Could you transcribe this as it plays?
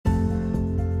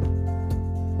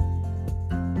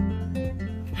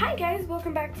Hi guys,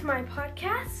 welcome back to my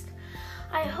podcast.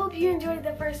 I hope you enjoyed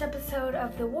the first episode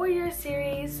of the Warrior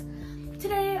series.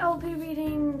 Today I'll be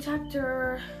reading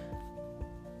chapter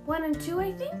 1 and 2,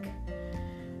 I think.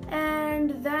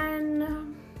 And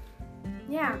then,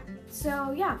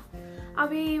 I'll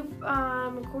be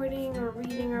recording or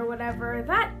reading or whatever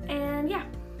that, and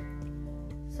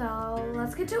so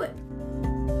let's get to it.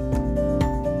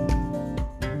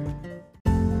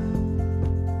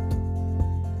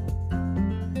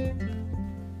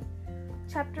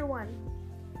 Chapter 1.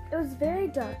 It was very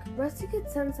dark. Rusty could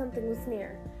sense something was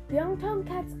near. The young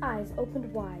tomcat's eyes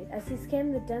opened wide as he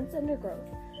scanned the dense undergrowth.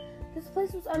 This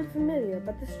place was unfamiliar,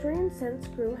 but the strange sense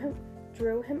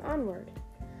drew him onward,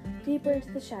 deeper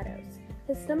into the shadows.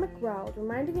 His stomach growled,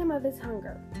 reminding him of his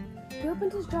hunger. He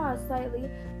opened his jaws slightly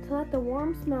to let the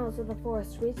warm smells of the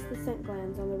forest reach the scent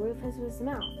glands on the roof of his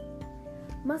mouth.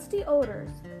 Musty odors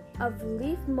of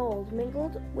leaf mold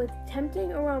mingled with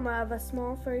tempting aroma of a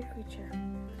small furry creature.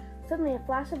 Suddenly, a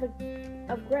flash of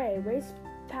gray raced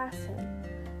past him.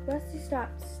 Rusty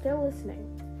stopped, still listening.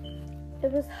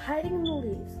 It was hiding in the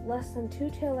leaves, less than 2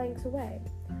 tail lengths away.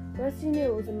 Rusty knew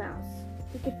it was a mouse.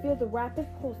 He could feel the rapid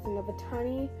pulsing of a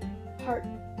tiny heart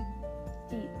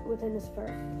deep within his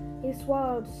fur. He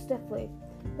swallowed stiffly,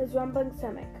 his rumbling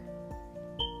stomach.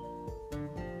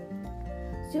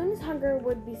 Soon his hunger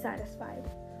would be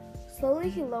satisfied. Slowly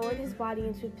he lowered his body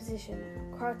into position,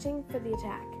 crouching for the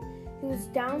attack. He was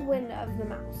downwind of the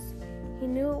mouse. He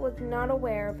knew it was not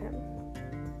aware of him.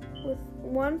 With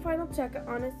one final check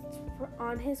on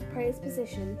his prey's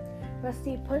position,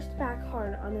 Rusty pushed back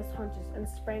hard on his haunches and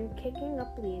sprang, kicking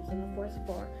up leaves on the forest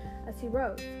floor as he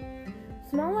rose.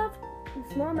 Small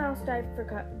mouse dived for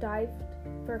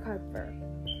cover,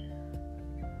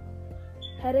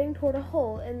 heading toward a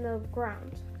hole in the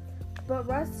ground. But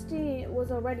Rusty was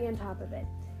already on top of it.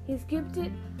 He scooped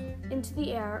it into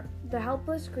the air,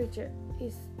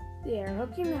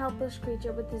 hooking the helpless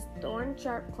creature with his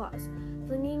thorn-sharp claws,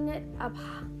 flinging it up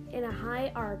in a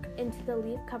high arc into the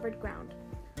leaf-covered ground.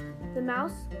 The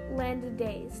mouse landed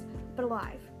dazed, but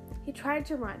alive. He tried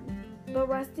to run, but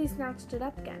Rusty snatched it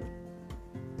up again.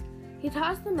 He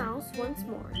tossed the mouse once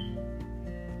more,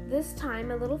 this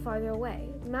time a little farther away.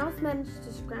 The mouse managed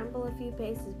to scramble a few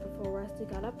paces before Rusty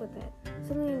got up with it.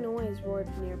 Suddenly a noise roared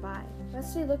nearby.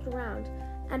 Rusty looked around,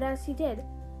 and as he did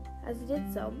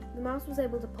so, the mouse was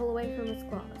able to pull away from his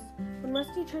claws. When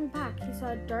Rusty turned back, he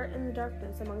saw a dart in the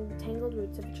darkness among the tangled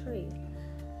roots of a tree.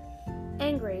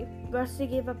 Angry, Rusty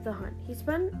gave up the hunt. He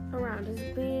spun around,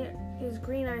 his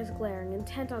green eyes glaring,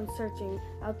 intent on searching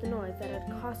out the noise that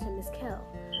had cost him his kill.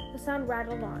 The sound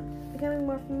rattled on, becoming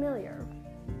more familiar.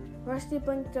 Rusty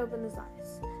blinked open his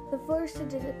eyes. The forest had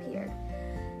disappeared.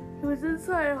 He was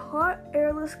inside a hot,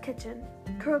 airless kitchen,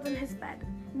 curled in his bed.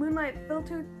 Moonlight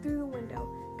filtered through the window,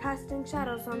 casting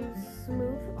shadows on the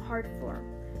smooth, hard floor.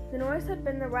 The noise had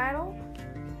been the rattle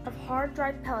of hard,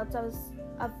 dried pellets of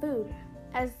food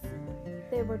as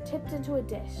they were tipped into a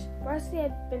dish. Rusty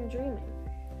had been dreaming.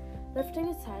 Lifting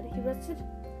his head, he rested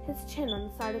his chin on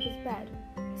the side of his bed.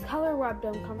 His collar rubbed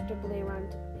uncomfortably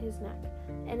around his neck.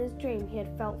 In his dream, he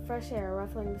had felt fresh air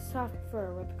ruffling the soft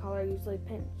fur where the collar usually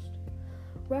pinched.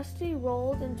 Rusty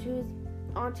rolled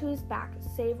onto his back,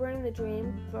 savoring the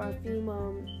dream for a few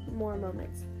more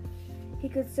moments. He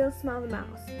could still smell the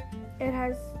mouse.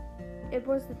 It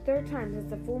was the 3rd time since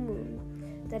the full moon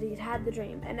that he had had the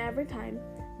dream, and every time,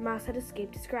 the mouse had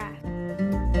escaped his grasp.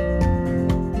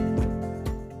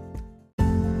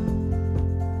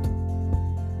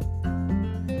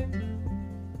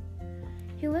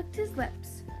 He licked his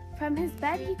lips. From his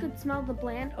bed, he could smell the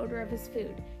bland odor of his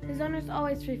food. His owners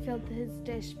always refilled his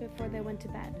dish before they went to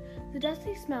bed. The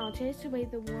dusty smell chased away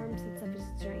the warm sense of his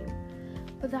dream,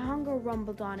 but the hunger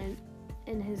rumbled on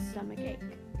in his stomach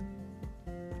ache.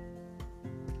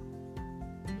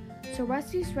 So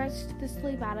Rusty stretched the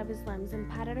sleep out of his limbs and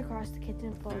patted across the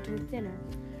kitchen floor to his dinner.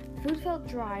 The food felt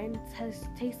dry and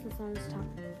tasteless on his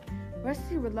tongue.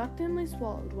 Rusty reluctantly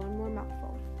swallowed one more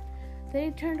mouthful. Then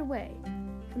he turned away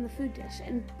from the food dish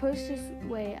and pushed his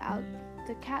way out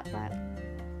the cat lap,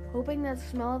 hoping that the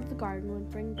smell of the garden would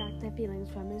bring back the feelings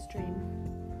from his dream.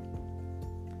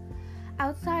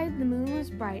 Outside, the moon was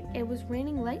bright. It was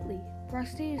raining lightly.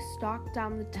 Rusty stalked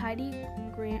down the tidy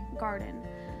garden,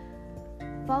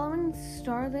 following the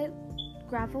starlit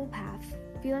gravel path,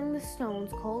 feeling the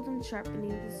stones cold and sharp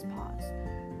beneath his paws.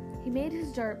 He made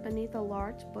his dirt beneath a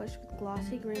large bush with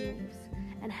glossy green leaves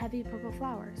and heavy purple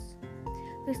flowers.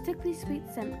 The sickly sweet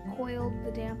scent coiled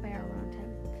the damp air around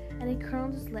him, and he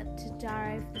curled his lip to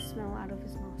drive the smell out of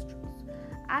his nostrils.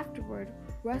 Afterward,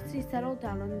 Rusty settled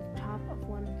down on the top of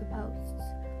one of the posts.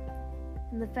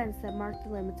 in the fence that marked the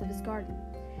limits of his garden.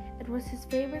 It was his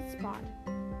favorite spot,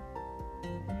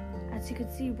 as he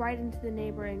could see right into the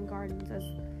neighboring gardens as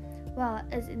well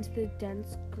as into the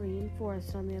dense green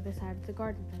forest on the other side of the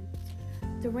garden fence.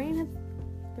 The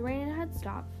rain had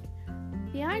stopped.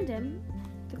 Behind him,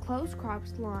 the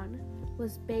close-cropped lawn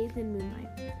was bathed in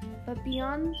moonlight, but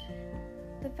beyond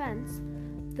the fence,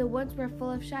 the woods were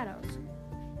full of shadows.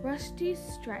 Rusty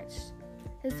stretched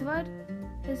his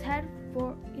head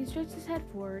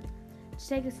forward to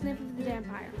take a sniff of the damp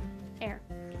air.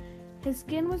 His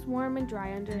skin was warm and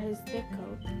dry under his thick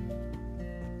coat,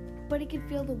 but he could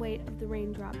feel the weight of the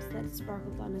raindrops that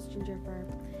sparkled on his ginger fur.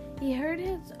 He heard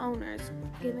his owners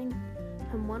giving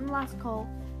him one last call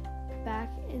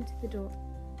back into the door.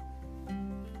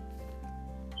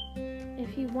 If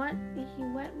he went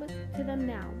to them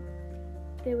now,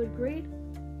 they would greet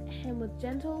him with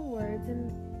gentle words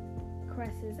and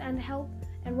caresses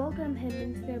and welcome him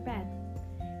into their bed,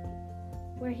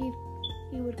 where he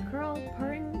would curl,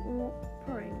 purring,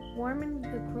 warm in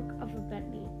the crook of a bent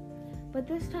knee. But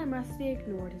this time Rusty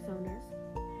ignored his owners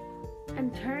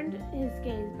and turned his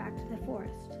gaze back to the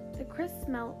forest. The crisp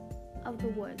smell of the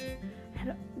woods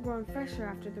had grown fresher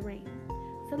after the rain.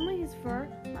 Suddenly his fur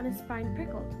on his spine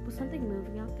prickled. Was something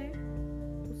moving out there?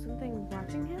 Was something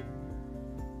watching him?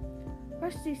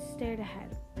 Rusty stared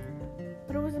ahead,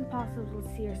 but it was impossible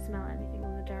to see or smell anything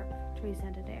in the dark,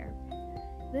 tree-scented air.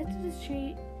 He lifted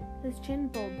his chin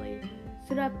boldly,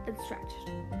 stood up and stretched,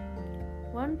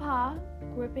 one paw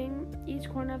gripping each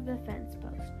corner of the fence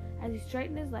post as he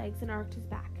straightened his legs and arched his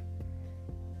back.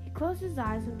 He closed his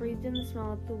eyes and breathed in the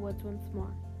smell of the woods once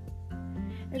more.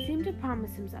 It seemed to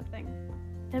promise him something,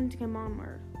 tempting him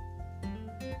onward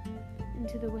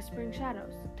into the whispering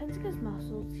shadows. Tensing his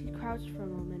muscles, he crouched for a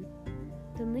moment,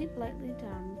 then leaped lightly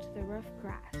down to the rough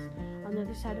grass on the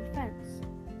other side of the fence.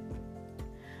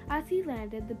 As he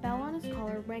landed, the bell on his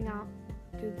collar rang out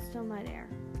through the still night air.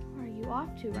 "Where are you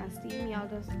off to, Rusty?"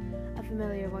 meowed a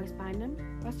familiar voice behind him.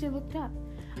 Rusty looked up.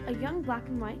 A young black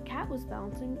and white cat was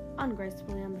balancing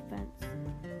ungracefully on the fence.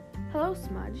 "Hello,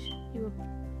 Smudge,"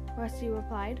 Rusty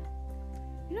replied.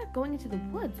 "You're not going into the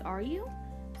woods, are you?"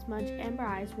 Smudge's amber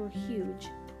eyes were huge.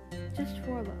 "Just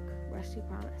for a look," Rusty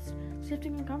promised,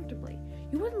 shifting uncomfortably.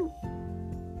 You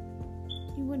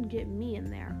wouldn't get me in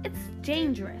there. It's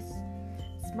dangerous."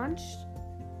 Smudge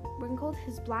wrinkled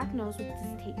his black nose with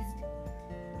distaste.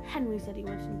 "Henry said he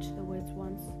went into the woods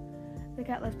once." The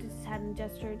cat lifted his head and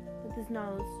gestured with his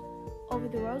nose over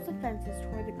the rows of fences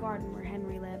toward the garden where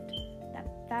Henry lived. "That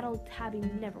fat old tabby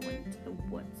never went into the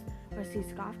woods," Rusty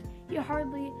scoffed.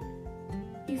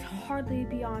 He's hardly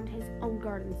beyond his own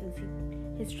garden since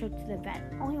his trip to the vet.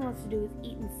 All he wants to do is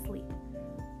eat and sleep."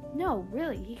 "No,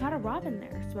 really, he caught a robin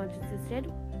there," Smudge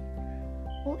insisted.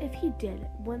 "Well, if he did,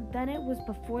 then it was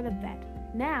before the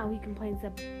vet. Now he complains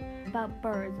about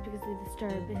birds because they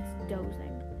disturb his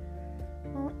dozing."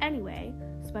 "Well, anyway,"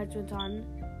 Smudge went on,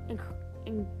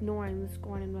 ignoring the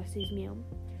scorn in Rusty's mew,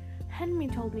 "Henry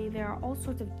told me there are all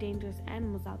sorts of dangerous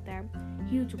animals out there.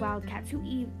 Huge wildcats who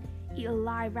eat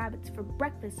alive rabbits for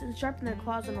breakfast and sharpen their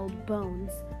claws on old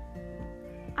bones."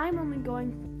 "I'm only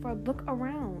going for a look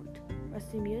around,"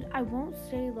 Rusty mewed. "I won't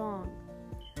stay long."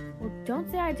 "Well, don't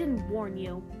say I didn't warn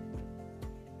you,"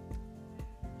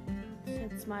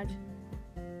 said Smudge.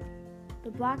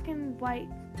 The black and white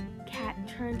cat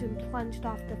turned and plunged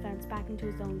off the fence back into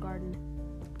his own garden.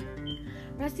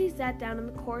 Rusty sat down in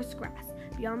the coarse grass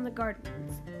beyond the garden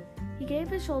fence. He gave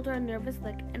his shoulder a nervous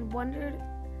lick and wondered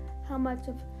how much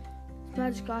of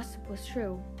Smudge's gossip was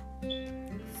true.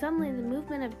 Suddenly, the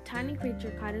movement of a tiny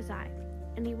creature caught his eye,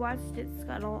 and he watched it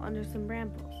scuttle under some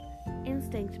brambles.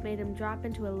 Instinct made him drop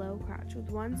into a low crouch with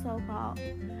one slow call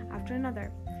after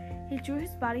another. He drew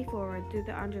his body forward through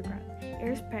the undergrowth,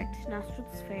 ears pricked,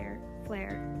 nostrils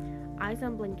flared, eyes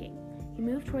unblinking. He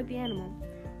moved toward the animal.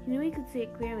 He knew he could see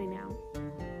it clearly now.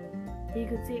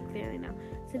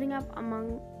 Sitting up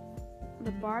among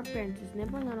the barbed branches,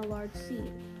 nibbling on a large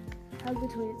seed held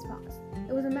between its paws.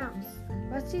 It was a mouse.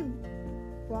 Rusty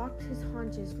rocked his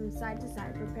haunches from side to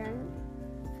side, preparing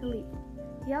to leap.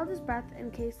 He held his breath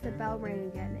in case the bell rang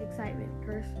again. Excitement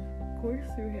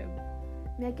coursed through him,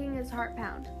 making his heart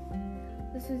pound.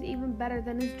 This was even better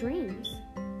than his dreams.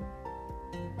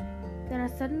 Then a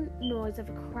sudden noise of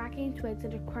cracking twigs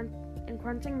and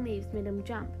crunching leaves made him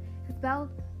jump. His bell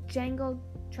jangled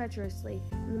treacherously,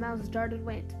 and the mouse darted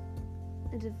away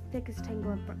into the thickest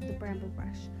tangle of the bramble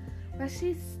brush.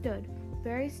 Rusty stood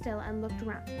very still and looked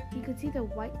around. He could see the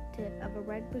white tip of a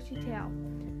red bushy tail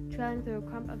trailing through a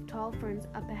clump of tall ferns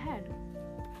up ahead.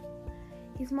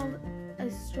 He smelled a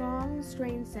strong,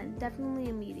 strange scent, definitely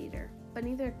a meat eater, but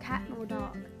neither cat nor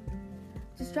dog.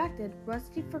 Distracted,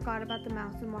 Rusty forgot about the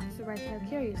mouse and watched the red tail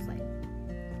curiously.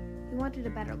 He wanted a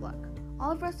better look.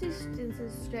 All of Rusty's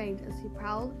senses strained as he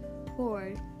prowled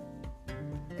forward.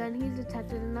 Then he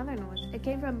detected another noise. It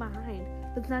came from behind,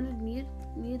 but sounded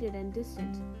muted and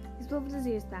distant. He swiveled his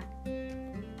ears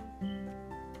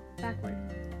backward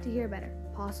to hear better.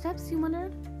 Paw steps, he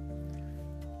wondered.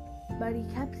 But he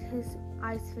kept his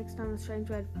eyes fixed on the strange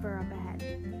red fur up ahead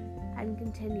and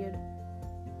continued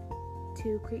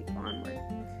to creep onward.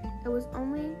 It was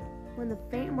only when the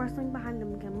faint rustling behind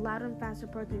him became louder and fast,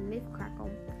 approaching leaf crackle,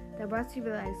 that Rusty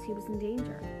realized he was in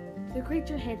danger. The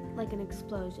creature hit like an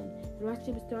explosion, and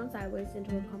Rusty was thrown sideways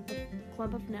into a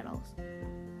clump of nettles.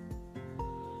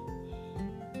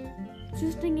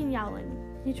 Twisting and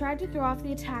yowling, he tried to throw off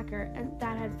the attacker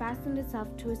that had fastened itself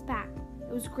to his back.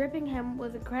 It was gripping him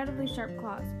with incredibly sharp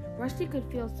claws. Rusty could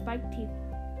feel spiked teeth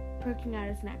poking out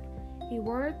his neck. He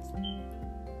writhed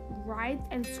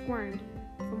and squirmed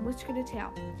from whisker to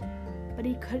tail, but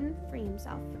he couldn't free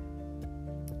himself.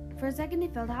 For a second he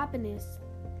felt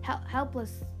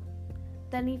helpless.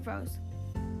 Then he froze.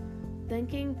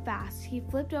 Thinking fast, he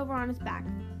flipped over on his back.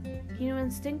 He knew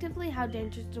instinctively how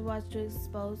dangerous it was to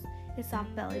expose his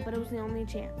soft belly, but it was the only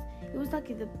chance. He was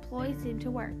lucky the ploy seemed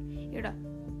to work. He heard a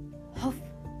huff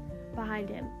behind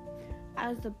him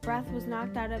as the breath was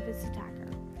knocked out of his attacker.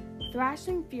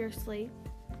 Thrashing fiercely,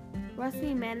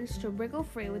 Rusty managed to wriggle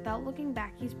free. Without looking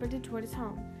back, he sprinted toward his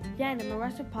home. Behind him, a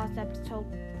rush of paw steps told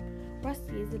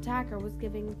Rusty his attacker was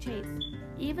giving chase.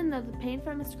 Even though the pain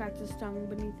from his scratches stung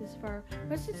beneath his fur,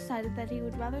 Rusty decided that he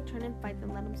would rather turn and fight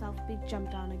than let himself be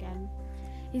jumped on again.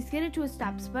 He skidded to a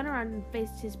stop, spun around, and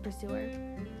faced his pursuer.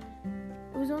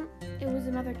 It was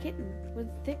another kitten, with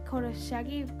a thick coat of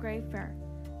shaggy gray fur,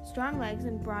 strong legs,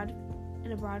 and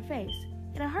a broad face.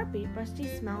 In a heartbeat, Rusty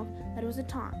smelled that it was a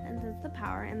taunt, and sensed the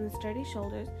power in the sturdy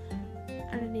shoulders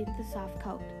underneath the soft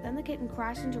coat. Then the kitten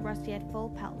crashed into Rusty at full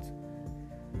pelt.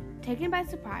 Taken by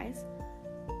surprise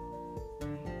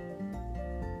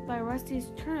by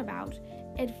Rusty's turnabout,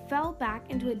 it fell back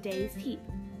into a dazed heap.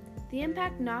 The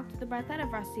impact knocked the breath out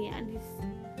of Rusty, and he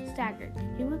staggered.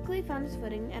 He quickly found his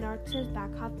footing and arched his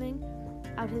back, puffing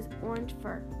out his orange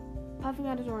fur.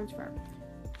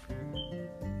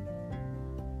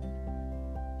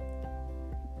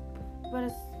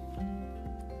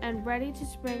 And ready to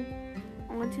spring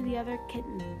onto the other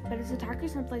kitten, but his attacker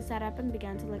simply sat up and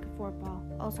began to lick a forepaw,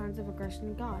 all signs of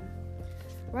aggression gone.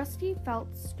 Rusty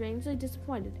felt strangely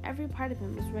disappointed. Every part of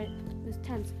him was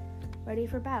tense, ready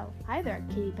for battle. "Hi there,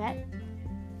 kitty pet,"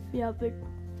 meowed the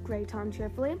Grey Tom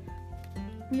cheerfully.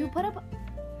 "You put up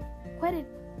quite a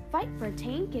fight for a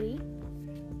tame kitty."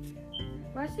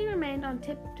 Rusty remained on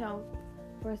tiptoe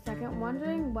for a second,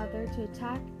 wondering whether to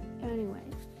attack anyway.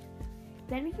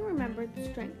 Then he remembered the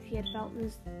strength he had felt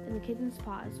in the kitten's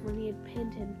paws when he had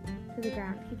pinned him to the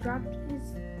ground. He dropped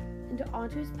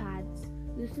onto his pads,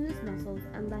 loosened his muscles,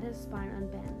 and let his spine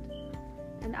unbend.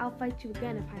 "And I'll fight you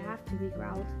again if I have to," he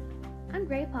growled. "I'm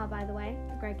Graypaw, by the way,"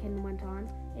 the gray kitten went on,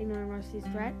 ignoring Rusty's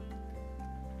threat.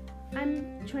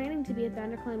 "I'm training to be a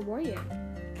ThunderClan warrior."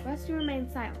 Rusty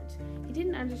remained silent. He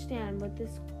didn't understand what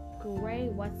this gray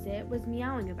what's-it was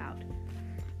meowing about,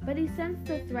 but he sensed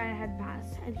the threat had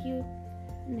passed, and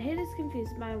hid his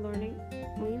confusion by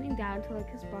leaning down to lick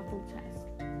his ruffled chest.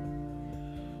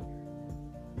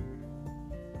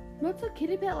 "What's a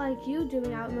kitty pet like you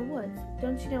doing out in the woods?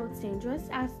 Don't you know it's dangerous?"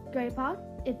 asked Graypaw.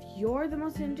 "If you're the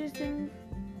most dangerous thing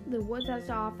the woods has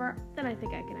to offer, then I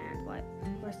think I can handle it,"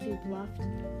 Rusty bluffed.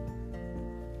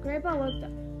 Graypaw looked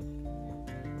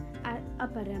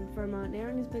up at him for a moment,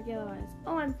 narrowing his big yellow eyes.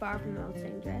 "Oh, I'm far from the most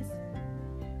dangerous.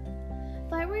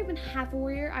 If I were even half a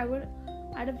warrior,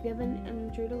 I'd have given an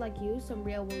intruder like you some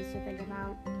real wounds to think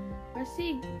about."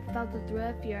 Rusty felt a thrill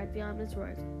of fear at the ominous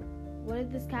words. What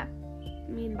did this cat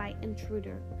mean by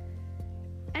intruder?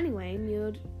 "Anyway,"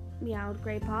 meowed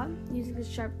Graypaw, using his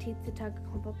sharp teeth to tug a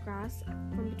clump of grass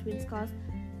from between his claws,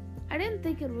 "I didn't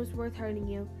think it was worth hurting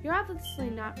you. You're obviously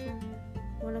not from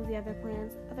one of the other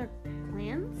clans." "Other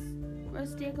clans?"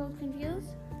 Rusty echoed,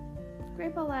 confused.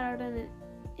 Graypaw let out an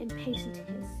impatient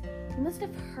hiss. "You must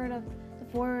have heard of the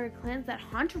 4 clans that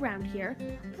haunt around here.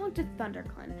 I belong to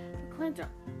ThunderClan. The clans are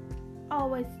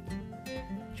always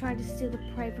trying to steal the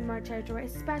prey from our territory,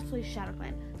 especially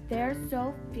ShadowClan. They're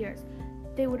so fierce,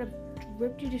 they would have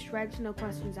ripped you to shreds, no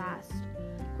questions asked."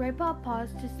 Graypaw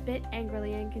paused to spit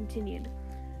angrily and continued.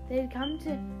 "They had come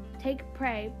to take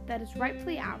prey that is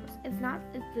rightfully ours. It's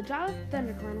the job of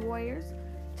ThunderClan warriors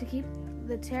to keep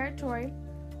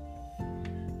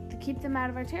them out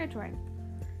of our territory.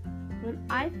 When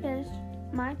I finish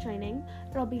my training,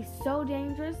 it'll be so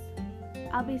dangerous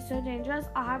I'll be so dangerous,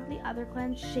 I'll have the other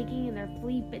clans shaking in their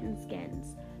flea-bitten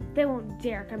skins. They won't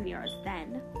dare come near us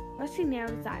then. Rusty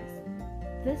narrowed his eyes.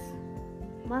 This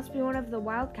must be one of the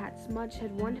wildcats Smudge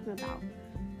had warned him about.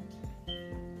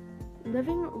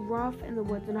 Living rough in the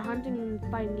woods and hunting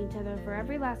and fighting each other for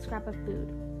every last scrap of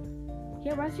food.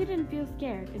 Yet Rusty didn't feel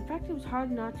scared. In fact, it was hard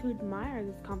not to admire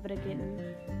this confident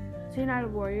kitten. So you're not a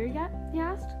warrior yet? He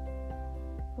asked.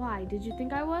 Why, did you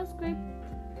think I was?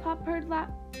 Grandpa purred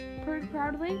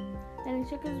proudly. Then he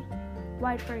shook his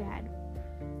wide furry head.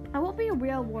 I won't be a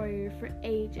real warrior for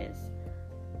ages.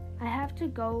 I have to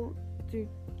go through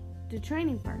the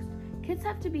training first. Kids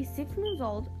have to be 6 months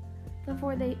old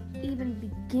before they even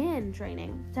begin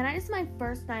training. Tonight is my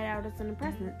first night out as an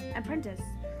apprentice.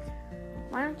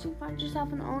 Why don't you find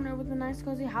yourself an owner with a nice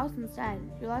cozy house instead?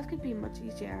 Your life could be much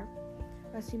easier.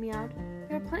 Rusty meowed.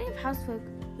 There are plenty of housefolk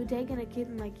who take in a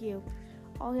kitten like you.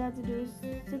 All you have to do is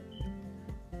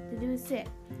sit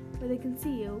where they can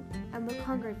see you and look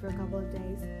hungry for a couple of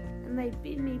days. And they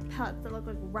feed me pellets that look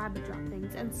like rabbit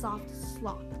droppings and soft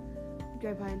slop.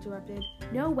 Grandpa interrupted.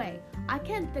 No way. I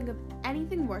can't think of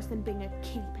anything worse than being a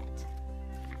kitty pet.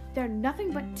 They're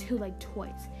nothing but two-legged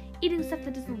toys, eating stuff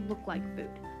that doesn't look like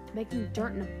food, making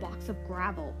dirt in a box of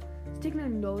gravel, sticking their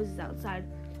noses outside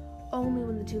only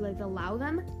when the two legs allow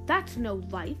them. That's no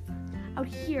life. Out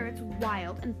here it's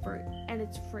wild and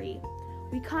it's free.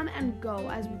 We come and go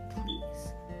as we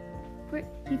please.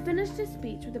 He finished his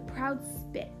speech with a proud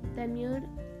spit, then mewed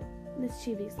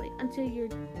mischievously. Until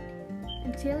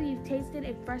you've tasted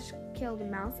a fresh killed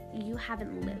mouse, you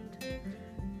haven't lived.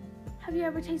 Have you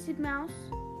ever tasted mouse?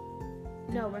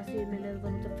 No, Rusty admitted a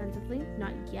little defensively.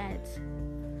 Not yet.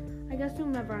 I guess you'll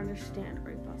never understand,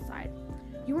 Grandpa sighed.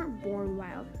 You weren't born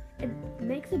wild. It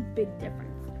makes a big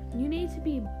difference. You need to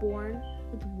be born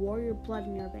with warrior blood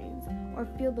in your veins, or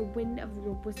feel the wind of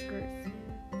your whiskers.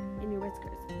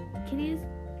 Kitties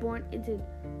born into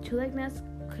two-legged nests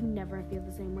could never feel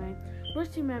the same way.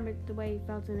 Rusty remembered the way he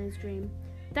felt in his dream.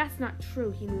 That's not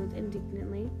true, he mewed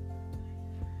indignantly.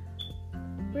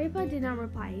 Grandpa did not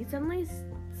reply. He suddenly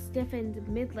stiffened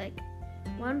mid-lick.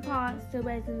 One paw still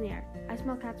raised in the air. I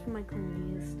smell cats from my clan,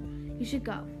 he hissed. You should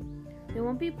go. They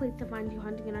won't be pleased to find you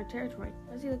hunting in our territory.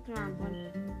 Rusty looked around,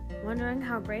 wondering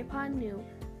how Grandpa knew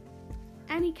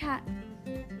any cat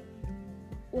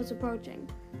was approaching.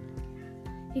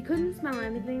 He couldn't smell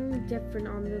anything different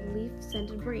on the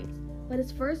leaf-scented breeze, but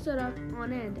his fur stood up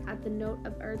on end at the note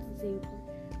of urgency in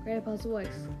Grandpa's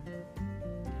voice.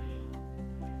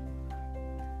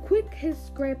 Quick,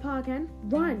 hissed Grandpa again.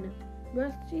 Run!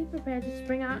 Rusty prepared to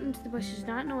spring out into the bushes,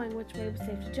 not knowing which way was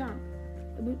safe to jump.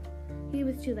 He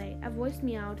was too late. A voice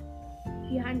meowed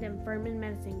behind him, firm and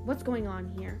menacing. What's going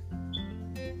on here?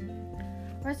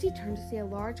 Rusty turned to see a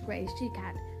large gray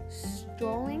she-cat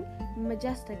strolling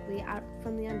majestically out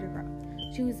from the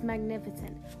undergrowth. She was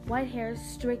magnificent. White hair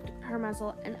streaked her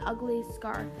muzzle, an ugly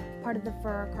scar parted the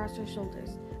fur across her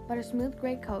shoulders, but her smooth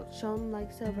gray coat shone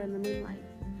like silver in the moonlight.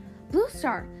 Blue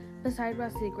Star! Beside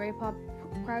Rusty, Grandpa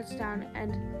crouched down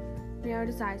and narrowed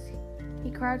his eyes. He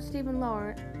crouched even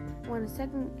lower when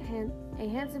a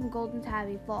handsome golden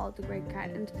tabby followed the great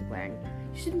cat into the clearing.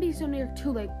 You shouldn't be so near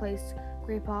Two-Leg Place,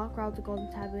 Grandpa, growled the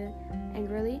golden tabby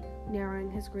angrily,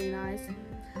 narrowing his green eyes.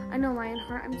 I know,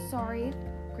 Lionheart, I'm sorry.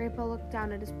 Grandpa looked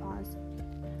down at his paws.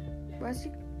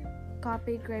 Rusty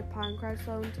copied Grandpa and crouched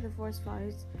low into the forest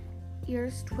fires,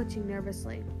 ears twitching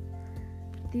nervously.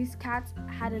 These cats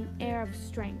had an air of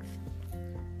strength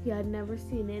he had never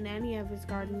seen in any of his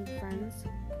garden friends.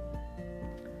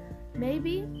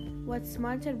 Maybe what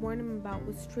Smudge had warned him about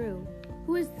was true.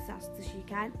 Who is this? Asked the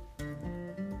she-cat.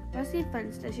 Rusty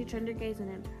flinched as she turned her gaze on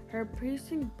him. Her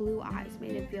piercing blue eyes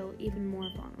made him feel even more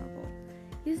vulnerable.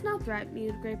 He's no threat,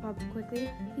 mewed Grandpa quickly.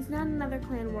 He's not another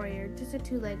clan warrior, just a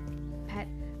two-legged pet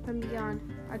from beyond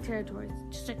our territories.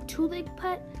 Just a two-legged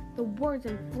pet? The words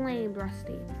inflamed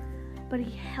Rusty, but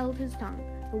he held his tongue.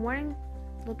 The warning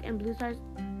look in Blue Star's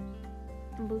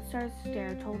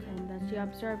stare told him that she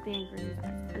observed the anger in his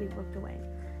eyes, and he looked away.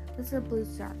 This is Blue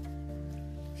Star.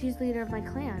 She's leader of my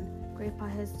clan, Grandpa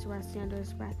hissed to Rusty under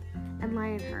his breath, and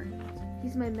Lionheart.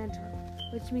 He's my mentor,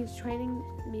 which means training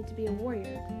me to be a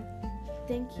warrior.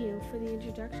 Thank you for the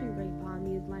introduction, Grandpa,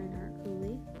 mewed Lionheart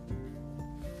coolly.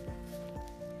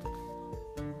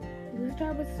 Blue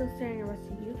Star was still staring at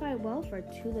Rusty. You fight well for a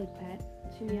two-legged pet,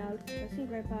 she meowed. Rusty and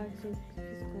Grandpa exchanged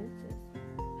confused glances.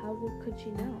 How could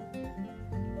she know?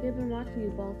 We have been watching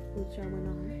you both, Blue Star went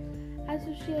on, as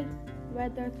if she had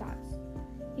read their thoughts.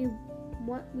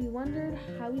 We wondered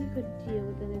how you could deal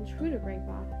with an intruder,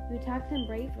 Grandpa. You attacked him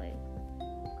bravely.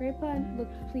 Grandpa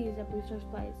looked pleased at Blue Star's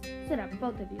plays. Sit up,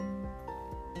 both of you.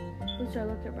 Blue Star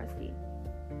looked at Rusty.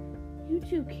 You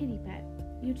too, kitty pet.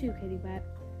 You too, kitty pet.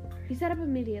 He sat up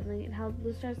immediately and held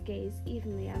Bluestar's gaze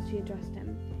evenly as she addressed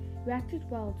him. You acted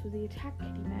well to the attack,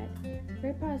 kitty pet.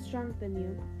 Grandpa is stronger than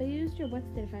you, but you used your wits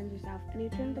to defend yourself, and you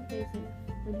turned to face him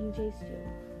when he chased you.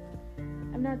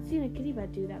 I've not seen a kitty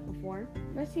pet do that before.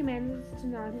 Rusty managed to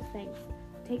nod his thanks,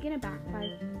 taken aback by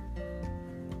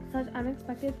such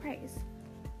unexpected praise.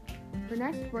 Her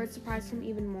next words surprised him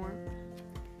even more.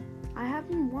 I have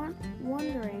been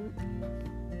wondering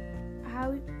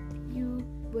how you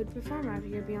would perform out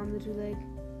here beyond the two-leg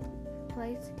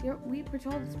place. We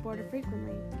patrol this border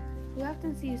frequently. We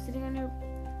often see you sitting on your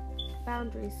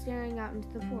boundary, staring out into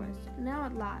the forest. Now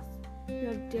at last, you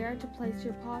have dared to place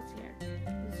your paws here.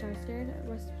 Bluestar stared at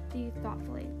Rusty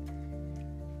thoughtfully.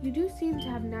 You do seem to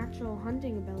have natural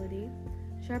hunting ability.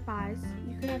 Sharp eyes.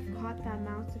 You could have caught that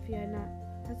mouse if you had not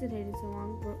hesitated so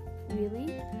long.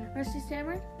 Really? Rusty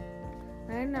stammered.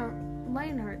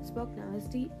 Lionheart spoke now. His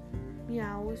deep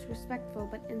meow was respectful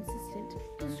but insistent.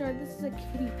 Bluestar, this is a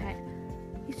kitty pet.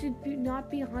 He should not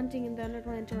be hunting in the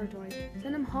Underland territory.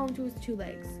 Send him home to his two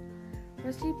legs.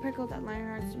 Rusty prickled at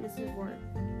Lionheart's dismissive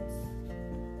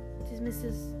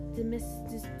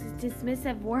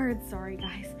words. Sorry,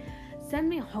 guys. Send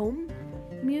me home?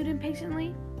 He mewed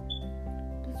impatiently.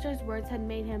 Bluestar's words had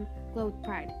made him glow with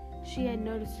pride. She had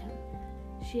noticed him.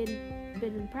 She had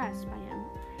been impressed by him.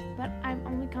 But I've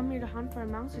only come here to hunt for a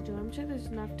mouse or two. I'm sure there's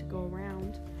enough to go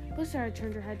around. Bluestar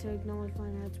turned her head to acknowledge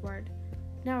Lionheart's word.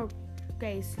 Now her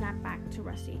gaze snapped back to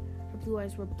Rusty. Her blue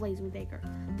eyes were blazing with anger.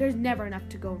 There's never enough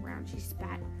to go around, she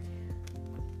spat.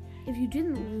 If you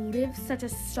didn't live such a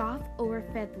soft,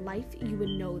 overfed life, you would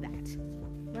know that.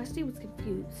 Rusty was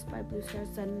confused by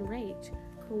Bluestar's sudden rage.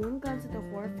 But one glance at the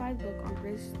horrified look on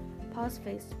Grandpa's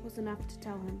face was enough to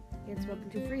tell him he had spoken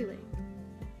too freely.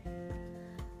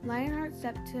 Lionheart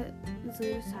stepped to his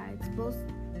leader's sides.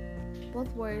 Both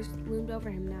warriors loomed over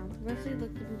him now. Rusty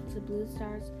looked into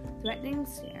Bluestar's threatening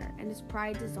stare, and his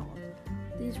pride dissolved.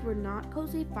 These were not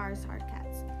cozy fireside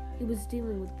cats he was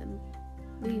dealing with.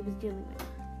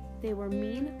 They were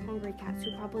mean, hungry cats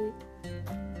who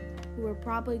were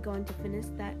probably going to finish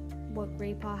what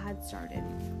Grandpa had started.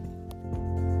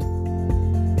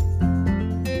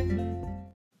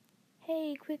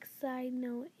 Hey, quick side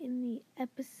note in the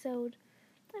episode.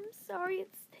 I'm sorry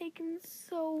it's taken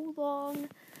so long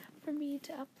for me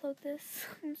to upload this.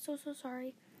 I'm so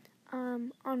sorry.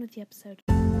 On with the episode.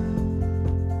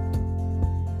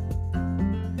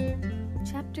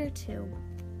 Chapter 2.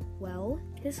 Well,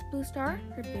 hissed Bluestar,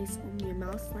 her face only a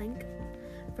mouse length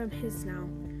from his now.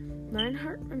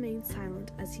 Lionheart remained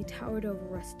silent as he towered over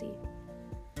Rusty.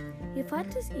 He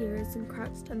flapped his ears and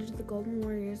crouched under the Golden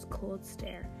Warrior's cold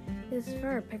stare. His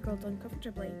fur prickled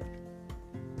uncomfortably.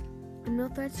 I'm no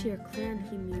threat to your clan,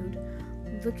 he mewed,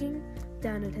 looking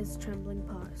down at his trembling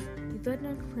paws. You threaten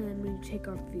our clan when you take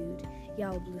our food,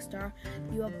 yelled Bluestar.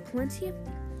 You have plenty of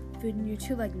food in your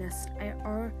two-leg nest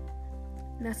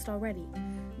already.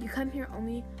 You come here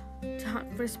only to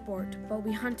hunt for sport, but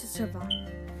we hunt to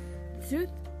survive. The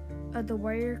truth of the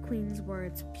warrior queen's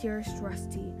words pierced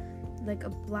Rusty like a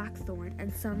blackthorn,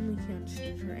 and suddenly he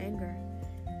understood her anger.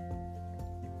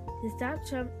 His stout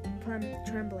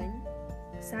trembling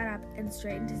sat up and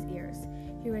straightened his ears.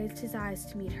 He raised his eyes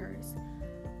to meet hers.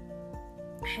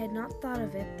 I had not thought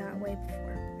of it that way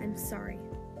before. I'm sorry.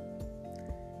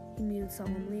 He mewed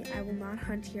solemnly. I will not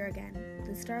hunt here again.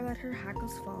 Bluestar let her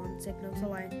hackles fall and signaled to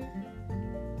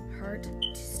Lionheart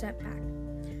to step back.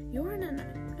 You're an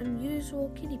unusual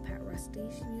kitty pet, Rusty,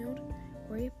 she mewed.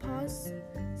 Grandpa's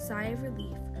sigh of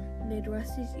relief made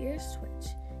Rusty's ears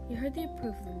twitch. He heard the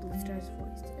approval in Bluestar's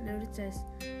voice and noticed as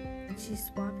she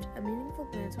swapped a meaningful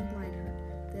glance with Lionheart.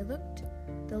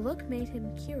 The look made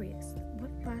him curious.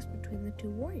 What flashed between the two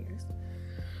warriors?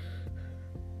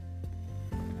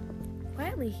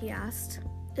 Quietly, he asked,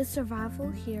 is survival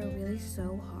here really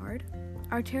so hard?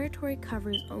 Our territory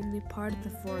covers only part of the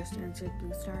forest, answered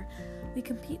Bluestar. We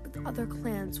compete with other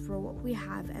clans for what we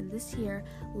have, and this year,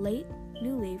 late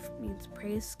New Leaf means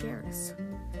prey is scarce.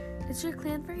 Is your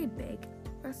clan very big?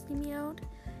 Rusty meowed,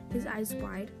 his eyes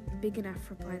wide. Big enough,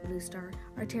 replied Bluestar.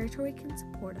 Our territory can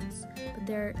support us, but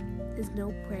there is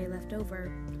no prey left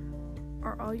over.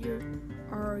 Are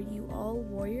you all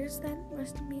warriors then?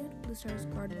 Rusty mewed. Bluestar's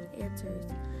guarded answers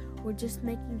were just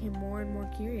making him more and more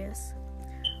curious.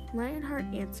 Lionheart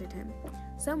answered him.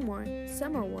 Some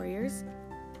are warriors.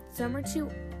 Some are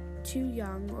too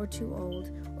young or too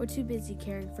old or too busy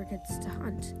caring for kids to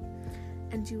hunt.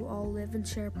 And you all live and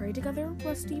share prey together?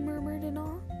 Rusty murmured in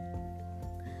awe,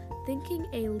 thinking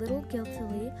a little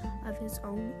guiltily of his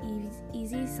own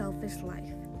easy, selfish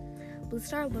life.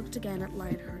 Bluestar looked again at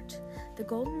Lionheart. The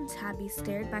golden tabby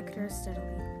stared back at her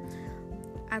steadily.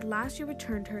 At last she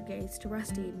returned her gaze to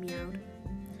Rusty and meowed.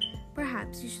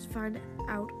 Perhaps you should find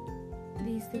out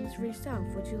these things for yourself.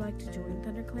 Would you like to join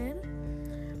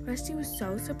ThunderClan? Rusty was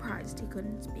so surprised he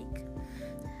couldn't speak.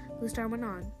 Bluestar went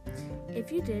on.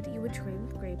 If you did, you would train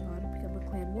with Graypaw to become a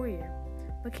clan warrior.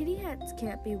 But kitty cats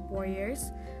can't be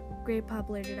warriors, Graypaw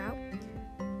blurted out.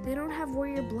 They don't have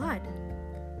warrior blood.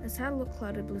 A sad look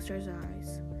clouded Bluestar's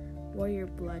eyes. Warrior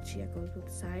blood, she echoed with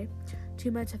a sigh.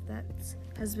 Too much of that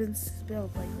has been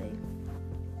spilled lately.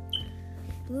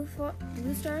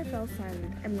 Bluestar fell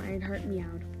silent, and Lionheart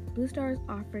meowed. Bluestar is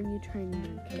offering you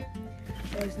training, Kit.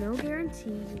 There's no guarantee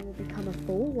you will become a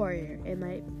full warrior. It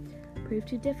might prove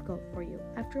too difficult for you.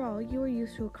 After all, you are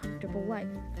used to a comfortable life.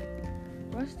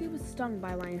 Rusty was stung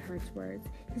by Lionheart's words.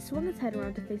 He swung his head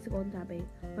around to face the golden tabby.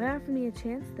 Why offer me a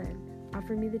chance then?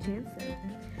 Offer me the chance then.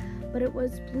 But it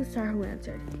was Bluestar who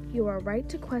answered. You are right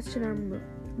to question our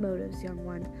motives, young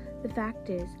one. The fact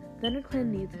is, ThunderClan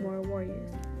needs more warriors.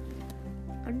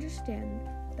 Understand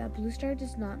that Bluestar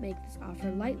does not make this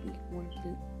offer lightly,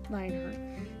 warned Lionheart.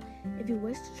 If you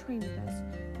wish to train with us,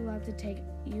 we will have to take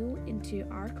you into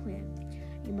our clan.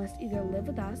 You must either live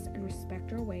with us and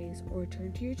respect our ways, or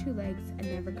return to your 2 legs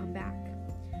and never come back.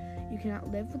 You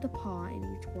cannot live with a paw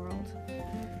in each world.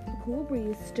 The cool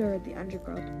breeze stirred the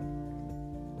undergrowth,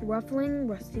 ruffling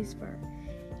Rusty's fur.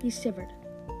 He shivered,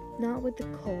 not with the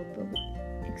cold, but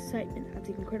with excitement at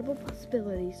the incredible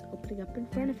possibilities opening up in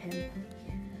front of him.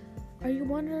 Are you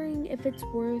wondering if it's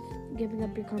worth giving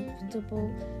up your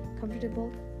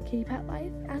comfortable kitty pet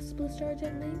life? Asked Bluestar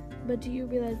gently. But do you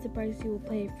realize the price you will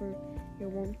pay for your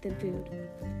warmth and food?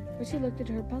 Rusty looked at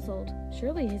her puzzled.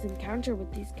 Surely his encounter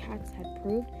with these cats had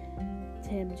proved to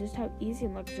him just how easy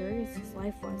and luxurious his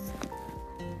life was.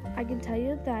 I can tell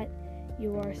you that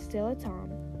you are still a Tom,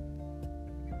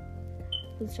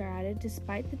 Bluestar added,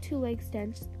 despite the 2-leg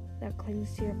stench that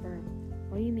clings to your fur.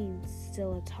 What do you mean,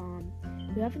 still a Tom?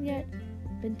 You haven't yet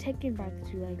been taken by the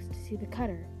 2 legs to see the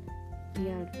cutter,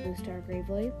 meowed Bluestar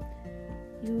gravely.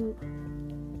 You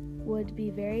would be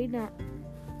very not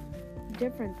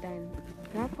different then.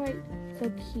 Not quite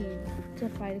so keen to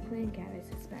fight a clan cat, I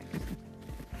suspect.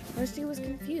 Rusty was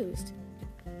confused.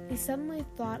 He suddenly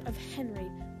thought of Henry,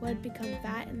 who had become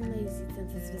fat and lazy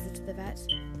since his visit to the vet.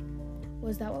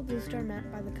 Was that what Bluestar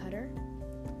meant by the cutter?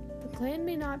 The clan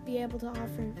may not be able to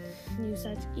offer you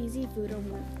such easy food or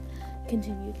warmth,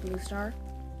 continued Bluestar.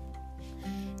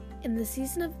 In the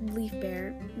season of Leaf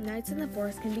Bear, nights in the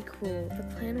forest can be cruel. The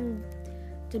clan will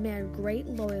demand great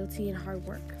loyalty and hard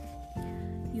work.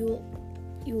 You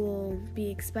will be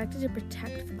expected to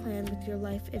protect the clan with your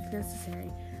life if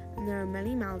necessary, and there are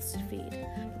many mouths to feed,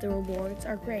 but the rewards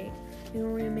are great. You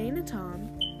will remain a Tom.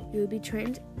 You will be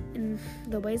trained in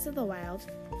the ways of the wild.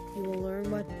 You will learn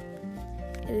what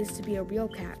it is to be a real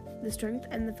cat. The strength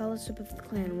and the fellowship of the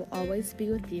clan will always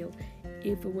be with you,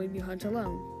 even when you hunt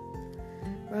alone.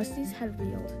 Rusty's head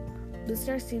reeled.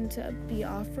 Bluestar seemed to be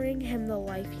offering him the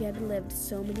life he had lived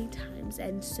so many times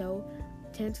and so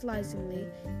tantalizingly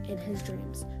in his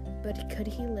dreams. But could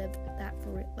he live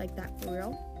like that for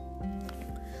real?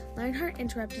 Lionheart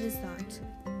interrupted his thoughts.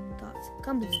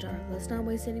 Come, Bluestar, let's not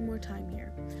waste any more time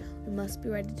here. We must be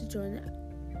ready to join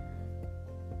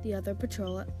the other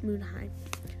patrol at Moon High.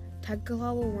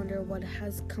 Tugclaw will wonder what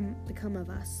has become of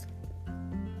us.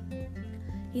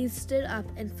 He stood up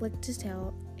and flicked his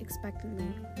tail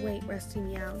expectantly. Wait, Rusty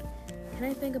meowed. Can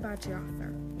I think about your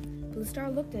offer?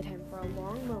 Bluestar looked at him for a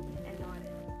long moment and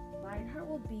nodded. Lionheart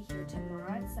will be here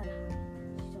tomorrow at sunrise,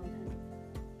 she told him.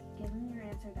 Give him your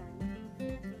answer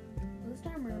then.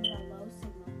 Bluestar murmured a low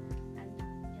signal, and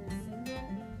in a single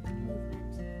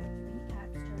movement, 3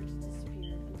 cats turned to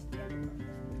disappear into the undergrowth.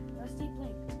 Rusty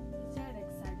blinked. He stared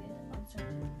excited,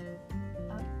 uncertain,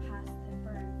 up past the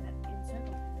ferns that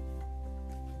encircled him.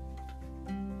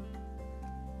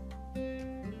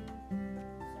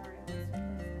 Sorry, let's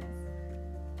replace this.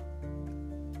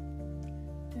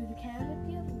 Through the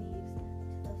canopy of leaves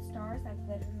to the stars that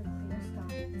glittered in the clear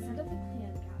sky, the scent of the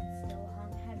clan cat still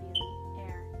hung heavy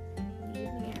in the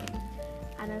evening air.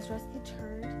 And as Rusty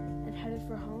turned and headed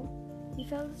for home, he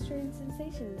felt a strange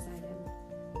sensation inside him,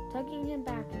 tugging him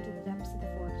back into the depths of the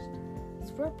forest.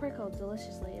 His fur prickled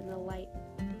deliciously in the light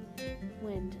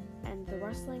wind, and the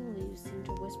rustling leaves seemed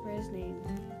to whisper his name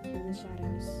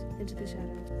into the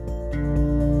shadows.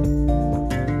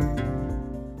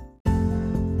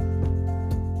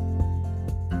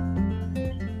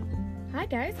 Hi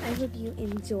guys, I hope you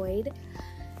enjoyed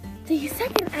the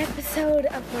second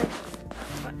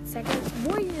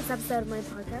Warriors episode of my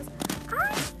podcast.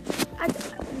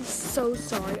 I'm so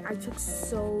sorry. I took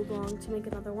so long to make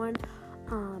another one.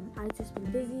 I've just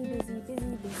been busy.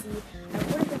 I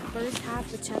recorded the first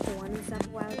half of chapter 1 and stuff a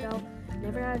while ago.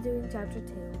 Never got to doing chapter 2.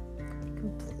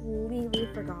 Completely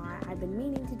forgot. I've been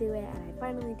meaning to do it, and I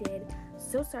finally did.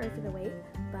 So sorry for the wait,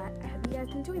 but I hope you guys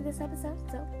enjoyed this episode.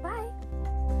 So, bye!